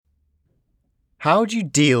How do you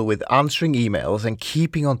deal with answering emails and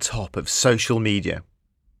keeping on top of social media?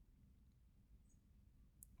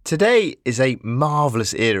 Today is a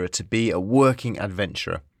marvellous era to be a working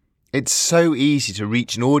adventurer. It's so easy to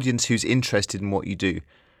reach an audience who's interested in what you do.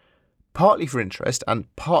 Partly for interest and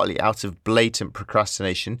partly out of blatant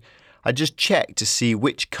procrastination, I just checked to see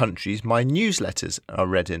which countries my newsletters are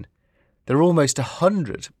read in. There are almost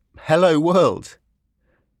 100. Hello world!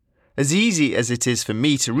 As easy as it is for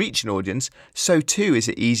me to reach an audience, so too is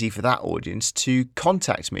it easy for that audience to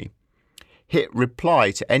contact me. Hit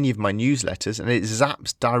reply to any of my newsletters and it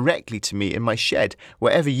zaps directly to me in my shed,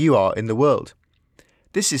 wherever you are in the world.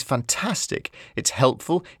 This is fantastic. It's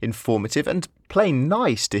helpful, informative, and plain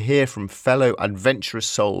nice to hear from fellow adventurous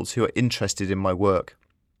souls who are interested in my work.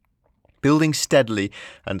 Building steadily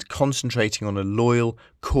and concentrating on a loyal,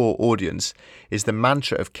 core audience is the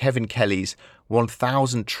mantra of Kevin Kelly's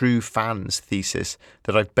 1000 True Fans thesis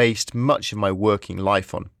that I've based much of my working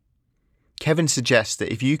life on. Kevin suggests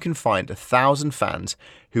that if you can find 1,000 fans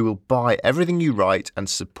who will buy everything you write and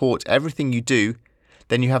support everything you do,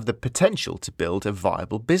 then you have the potential to build a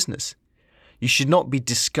viable business. You should not be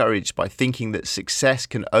discouraged by thinking that success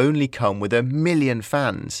can only come with 1 million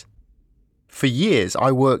fans. For years,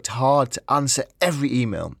 I worked hard to answer every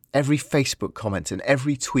email, every Facebook comment, and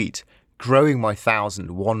every tweet, growing my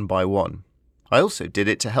 1,000 one by one. I also did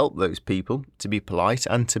it to help those people, to be polite,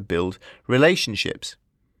 and to build relationships.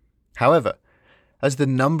 However, as the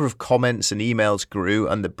number of comments and emails grew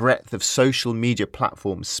and the breadth of social media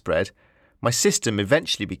platforms spread, my system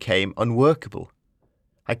eventually became unworkable.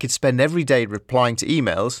 I could spend every day replying to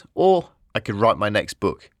emails, or I could write my next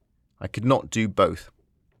book. I could not do both.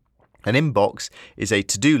 An inbox is a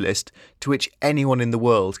to-do list to which anyone in the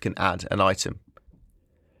world can add an item.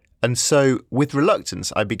 And so, with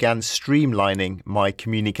reluctance, I began streamlining my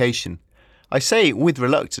communication. I say with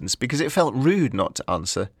reluctance because it felt rude not to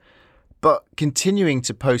answer. But continuing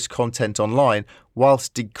to post content online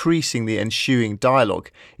whilst decreasing the ensuing dialogue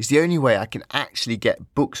is the only way I can actually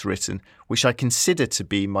get books written, which I consider to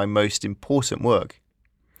be my most important work.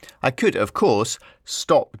 I could, of course,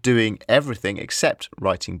 stop doing everything except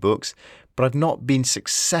writing books, but I've not been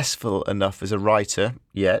successful enough as a writer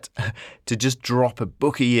yet to just drop a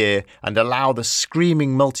book a year and allow the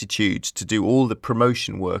screaming multitudes to do all the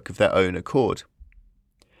promotion work of their own accord.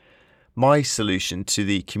 My solution to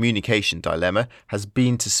the communication dilemma has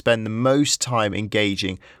been to spend the most time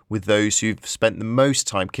engaging with those who've spent the most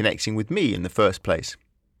time connecting with me in the first place.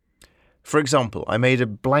 For example, I made a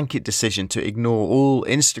blanket decision to ignore all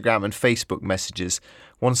Instagram and Facebook messages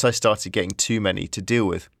once I started getting too many to deal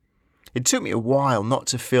with. It took me a while not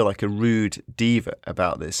to feel like a rude diva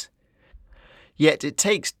about this. Yet it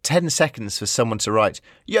takes 10 seconds for someone to write,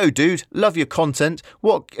 "Yo dude, love your content,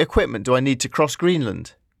 what equipment do I need to cross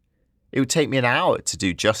Greenland?" It would take me an hour to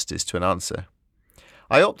do justice to an answer.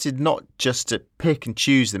 I opted not just to pick and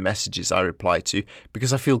choose the messages I reply to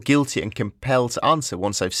because I feel guilty and compelled to answer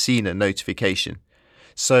once I've seen a notification.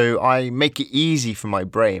 So I make it easy for my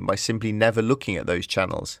brain by simply never looking at those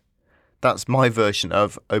channels. That's my version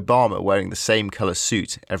of Obama wearing the same colour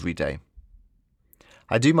suit every day.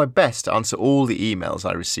 I do my best to answer all the emails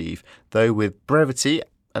I receive, though with brevity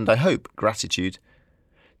and I hope gratitude.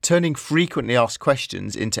 Turning frequently asked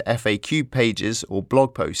questions into FAQ pages or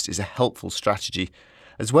blog posts is a helpful strategy,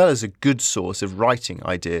 as well as a good source of writing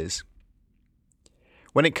ideas.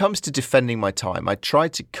 When it comes to defending my time, I try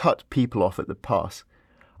to cut people off at the pass.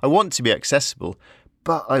 I want to be accessible,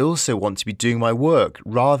 but I also want to be doing my work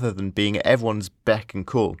rather than being at everyone's beck and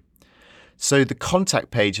call. So the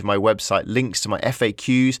contact page of my website links to my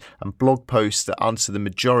FAQs and blog posts that answer the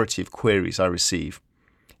majority of queries I receive.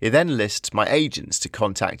 It then lists my agents to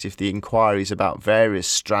contact if the inquiries about various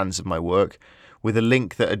strands of my work, with a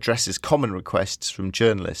link that addresses common requests from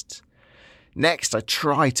journalists. Next, I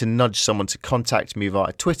try to nudge someone to contact me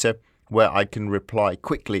via Twitter, where I can reply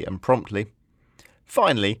quickly and promptly.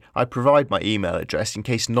 Finally, I provide my email address in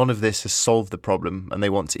case none of this has solved the problem and they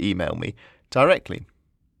want to email me directly.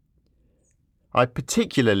 I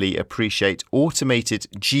particularly appreciate automated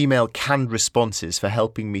Gmail canned responses for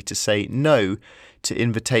helping me to say no to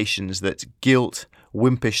invitations that guilt,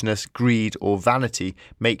 wimpishness, greed, or vanity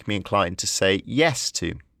make me inclined to say yes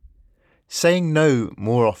to. Saying no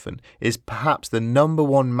more often is perhaps the number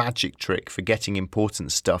one magic trick for getting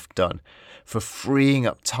important stuff done, for freeing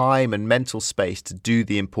up time and mental space to do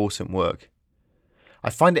the important work.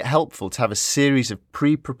 I find it helpful to have a series of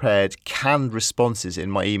pre-prepared canned responses in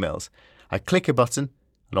my emails. I click a button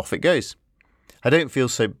and off it goes. I don't feel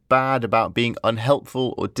so bad about being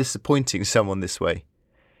unhelpful or disappointing someone this way.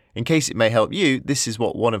 In case it may help you, this is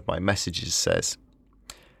what one of my messages says.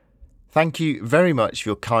 Thank you very much for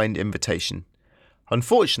your kind invitation.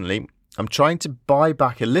 Unfortunately, I'm trying to buy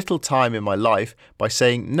back a little time in my life by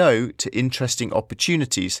saying no to interesting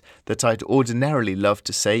opportunities that I'd ordinarily love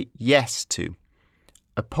to say yes to.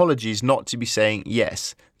 Apologies not to be saying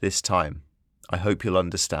yes this time. I hope you'll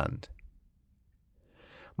understand.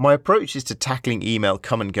 My approach is to tackling email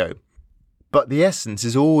come and go, but the essence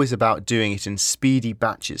is always about doing it in speedy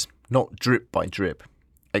batches, not drip by drip,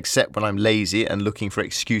 except when I'm lazy and looking for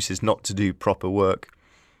excuses not to do proper work.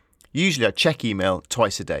 Usually I check email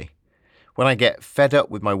twice a day. When I get fed up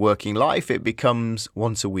with my working life, it becomes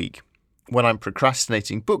once a week. When I'm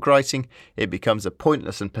procrastinating book writing, it becomes a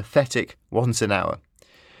pointless and pathetic once an hour.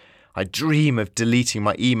 I dream of deleting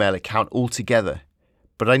my email account altogether,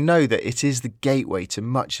 but I know that it is the gateway to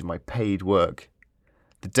much of my paid work.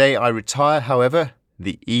 The day I retire, however,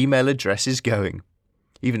 the email address is going.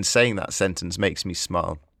 Even saying that sentence makes me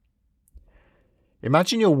smile.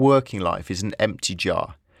 Imagine your working life is an empty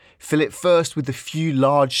jar. Fill it first with the few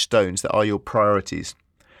large stones that are your priorities.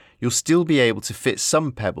 You'll still be able to fit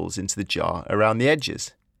some pebbles into the jar around the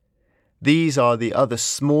edges. These are the other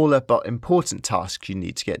smaller but important tasks you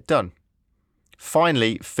need to get done.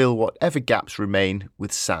 Finally, fill whatever gaps remain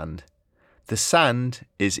with sand. The sand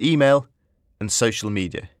is email and social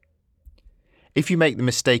media. If you make the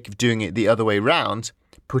mistake of doing it the other way round,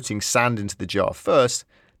 putting sand into the jar first,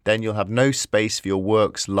 then you'll have no space for your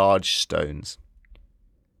work's large stones.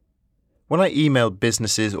 When I email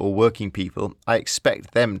businesses or working people, I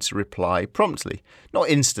expect them to reply promptly, not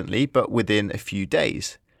instantly, but within a few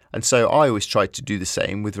days. And so I always try to do the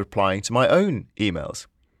same with replying to my own emails.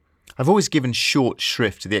 I've always given short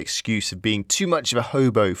shrift to the excuse of being too much of a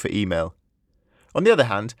hobo for email. On the other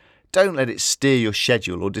hand, don't let it steer your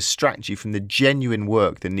schedule or distract you from the genuine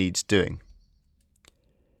work that needs doing.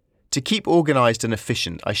 To keep organised and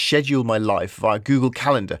efficient, I schedule my life via Google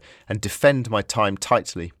Calendar and defend my time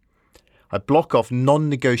tightly. I block off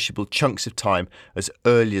non-negotiable chunks of time as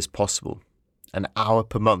early as possible. An hour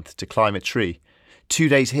per month to climb a tree, 2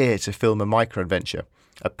 days here to film a micro-adventure,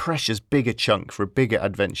 a precious bigger chunk for a bigger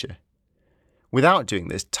adventure. Without doing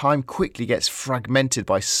this, time quickly gets fragmented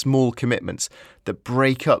by small commitments that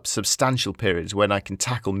break up substantial periods when I can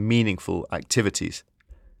tackle meaningful activities.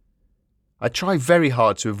 I try very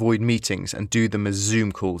hard to avoid meetings and do them as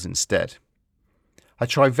Zoom calls instead. I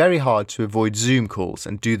try very hard to avoid Zoom calls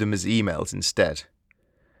and do them as emails instead.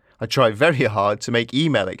 I try very hard to make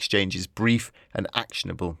email exchanges brief and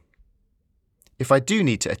actionable. If I do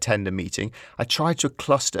need to attend a meeting, I try to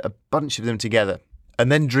cluster a bunch of them together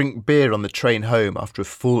and then drink beer on the train home after a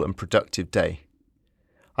full and productive day.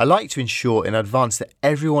 I like to ensure in advance that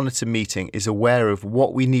everyone at a meeting is aware of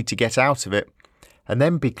what we need to get out of it and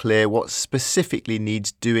then be clear what specifically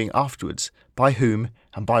needs doing afterwards, by whom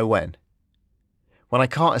and by when. When I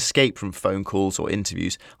can't escape from phone calls or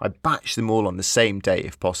interviews, I batch them all on the same day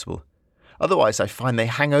if possible. Otherwise, I find they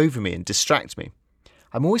hang over me and distract me.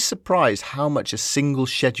 I'm always surprised how much a single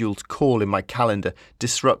scheduled call in my calendar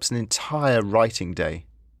disrupts an entire writing day.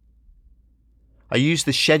 I use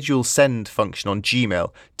the schedule send function on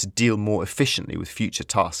Gmail to deal more efficiently with future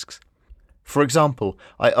tasks. For example,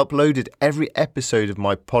 I uploaded every episode of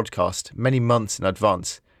my podcast many months in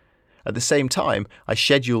advance. At the same time, I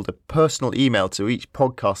scheduled a personal email to each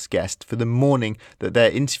podcast guest for the morning that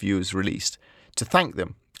their interview was released, to thank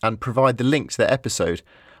them and provide the link to their episode,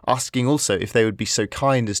 asking also if they would be so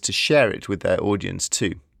kind as to share it with their audience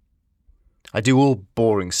too. I do all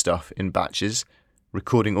boring stuff in batches,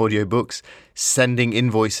 recording audiobooks, sending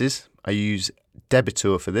invoices, I use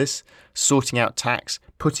Debitor for this, sorting out tax,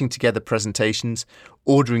 putting together presentations,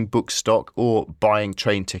 ordering book stock or buying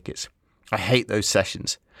train tickets. I hate those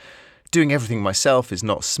sessions. Doing everything myself is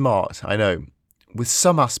not smart, I know. With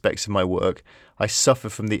some aspects of my work, I suffer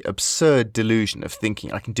from the absurd delusion of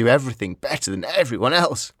thinking I can do everything better than everyone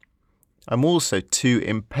else. I'm also too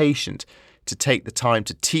impatient to take the time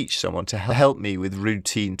to teach someone to help me with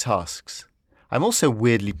routine tasks. I'm also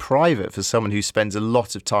weirdly private for someone who spends a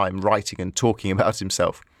lot of time writing and talking about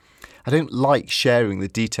himself. I don't like sharing the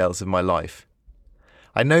details of my life.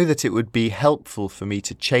 I know that it would be helpful for me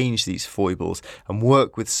to change these foibles and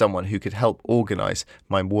work with someone who could help organise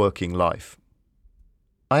my working life.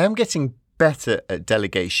 I am getting better at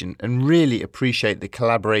delegation and really appreciate the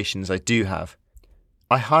collaborations I do have.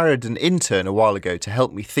 I hired an intern a while ago to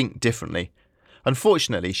help me think differently.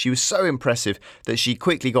 Unfortunately, she was so impressive that she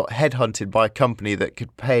quickly got headhunted by a company that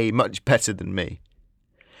could pay much better than me.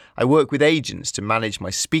 I work with agents to manage my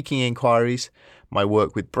speaking inquiries, my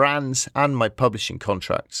work with brands and my publishing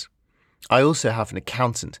contracts. I also have an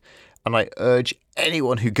accountant, and I urge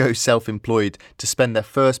anyone who goes self-employed to spend their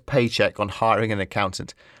first paycheck on hiring an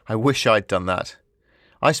accountant. I wish I'd done that.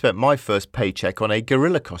 I spent my first paycheck on a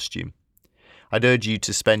gorilla costume. I'd urge you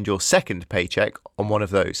to spend your second paycheck on one of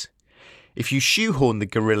those. If you shoehorn the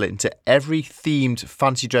gorilla into every themed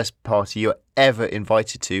fancy dress party you're ever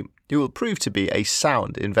invited to, it will prove to be a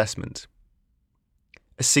sound investment.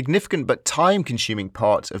 A significant but time-consuming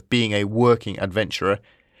part of being a working adventurer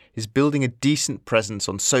is building a decent presence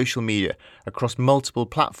on social media across multiple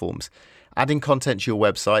platforms, adding content to your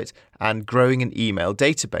website, and growing an email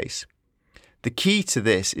database. The key to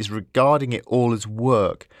this is regarding it all as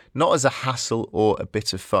work, not as a hassle or a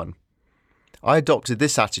bit of fun. I adopted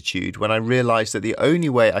this attitude when I realised that the only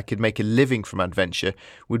way I could make a living from adventure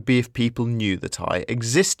would be if people knew that I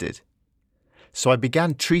existed. So I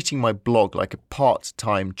began treating my blog like a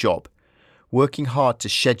part-time job, working hard to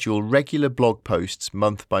schedule regular blog posts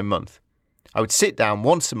month by month. I would sit down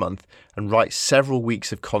once a month and write several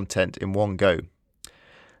weeks of content in one go.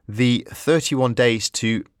 The 31 Days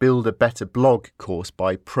to Build a Better Blog course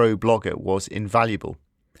by Pro Blogger was invaluable.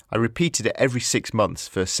 I repeated it every 6 months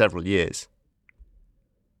for several years.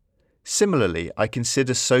 Similarly, I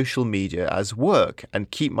consider social media as work and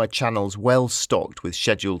keep my channels well stocked with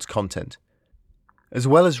scheduled content. As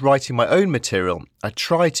well as writing my own material, I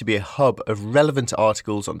try to be a hub of relevant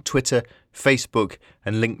articles on Twitter, Facebook,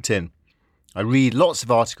 and LinkedIn. I read lots of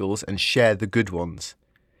articles and share the good ones.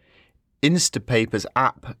 Instapaper's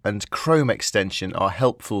app and Chrome extension are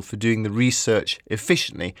helpful for doing the research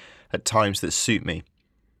efficiently at times that suit me.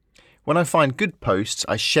 When I find good posts,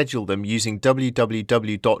 I schedule them using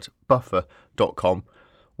www.buffer.com,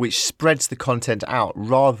 which spreads the content out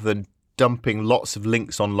rather than dumping lots of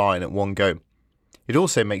links online at one go. It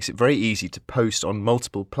also makes it very easy to post on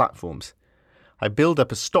multiple platforms. I build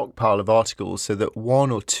up a stockpile of articles so that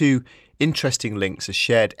 1 or 2 interesting links are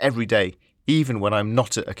shared every day, even when I'm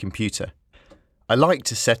not at a computer. I like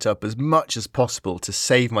to set up as much as possible to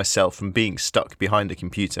save myself from being stuck behind a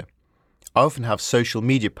computer. I often have social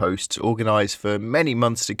media posts organised for many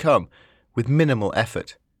months to come, with minimal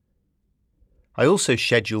effort. I also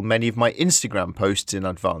schedule many of my Instagram posts in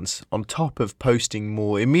advance, on top of posting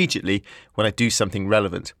more immediately when I do something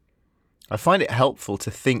relevant. I find it helpful to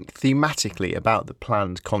think thematically about the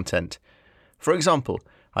planned content. For example,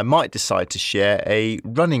 I might decide to share a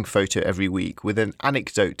running photo every week with an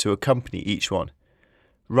anecdote to accompany each one.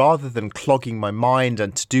 Rather than clogging my mind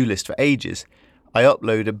and to-do list for ages, I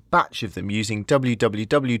upload a batch of them using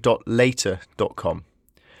www.later.com.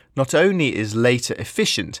 Not only is Later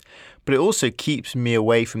efficient, but it also keeps me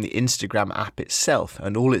away from the Instagram app itself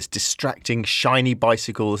and all its distracting shiny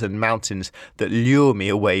bicycles and mountains that lure me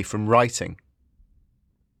away from writing.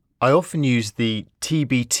 I often use the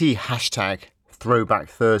TBT hashtag, Throwback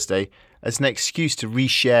Thursday, as an excuse to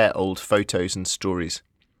reshare old photos and stories.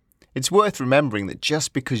 It's worth remembering that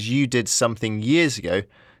just because you did something years ago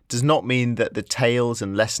does not mean that the tales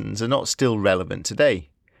and lessons are not still relevant today.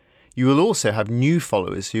 You will also have new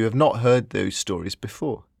followers who have not heard those stories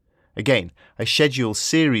before. Again, I schedule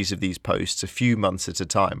series of these posts a few months at a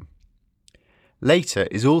time. Later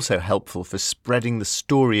is also helpful for spreading the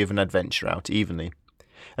story of an adventure out evenly.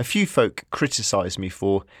 A few folk criticise me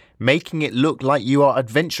for making it look like you are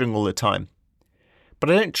adventuring all the time. But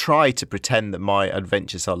I don't try to pretend that my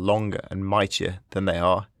adventures are longer and mightier than they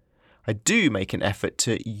are. I do make an effort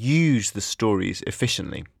to use the stories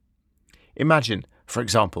efficiently. Imagine, for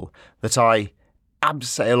example, that I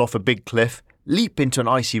abseil off a big cliff, leap into an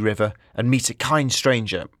icy river, and meet a kind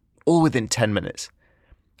stranger, all within 10 minutes.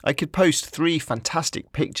 I could post 3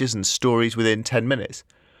 fantastic pictures and stories within 10 minutes.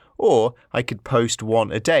 Or I could post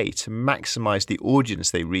 1 a day to maximise the audience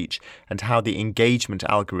they reach and how the engagement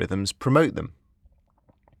algorithms promote them.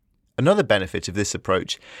 Another benefit of this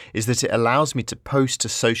approach is that it allows me to post to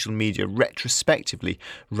social media retrospectively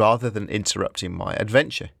rather than interrupting my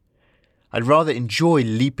adventure. I'd rather enjoy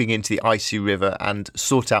leaping into the icy river and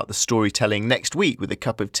sort out the storytelling next week with a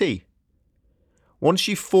cup of tea. Once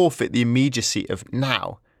you forfeit the immediacy of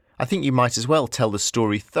now, I think you might as well tell the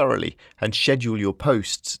story thoroughly and schedule your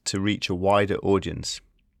posts to reach a wider audience.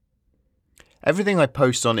 Everything I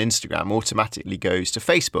post on Instagram automatically goes to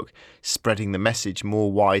Facebook, spreading the message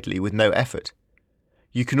more widely with no effort.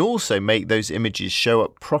 You can also make those images show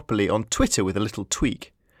up properly on Twitter with a little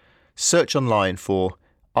tweak. Search online for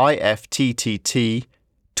IFTTT,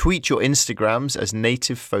 tweet your Instagrams as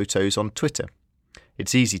native photos on Twitter.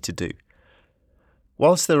 It's easy to do.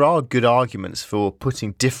 Whilst there are good arguments for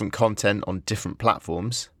putting different content on different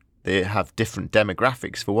platforms, they have different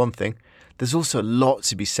demographics for one thing, there's also a lot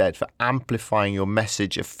to be said for amplifying your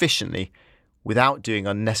message efficiently without doing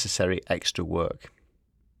unnecessary extra work.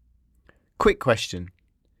 Quick question.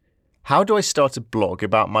 How do I start a blog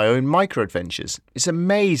about my own micro-adventures? It's a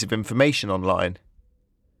maze of information online.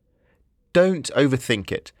 Don't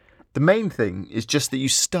overthink it. The main thing is just that you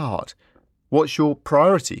start. What's your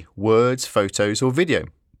priority? Words, photos, or video?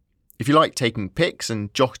 If you like taking pics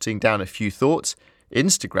and jotting down a few thoughts,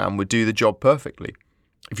 Instagram would do the job perfectly.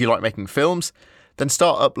 If you like making films, then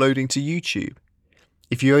start uploading to YouTube.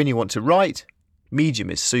 If you only want to write, Medium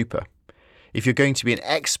is super. If you're going to be an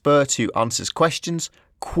expert who answers questions,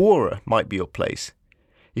 Quora might be your place.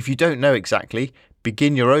 If you don't know exactly,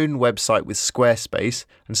 begin your own website with Squarespace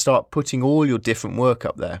and start putting all your different work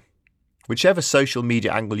up there. Whichever social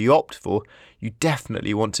media angle you opt for, you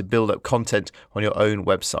definitely want to build up content on your own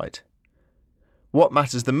website. What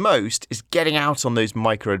matters the most is getting out on those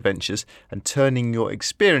micro-adventures and turning your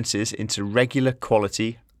experiences into regular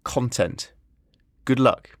quality content. Good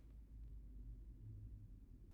luck.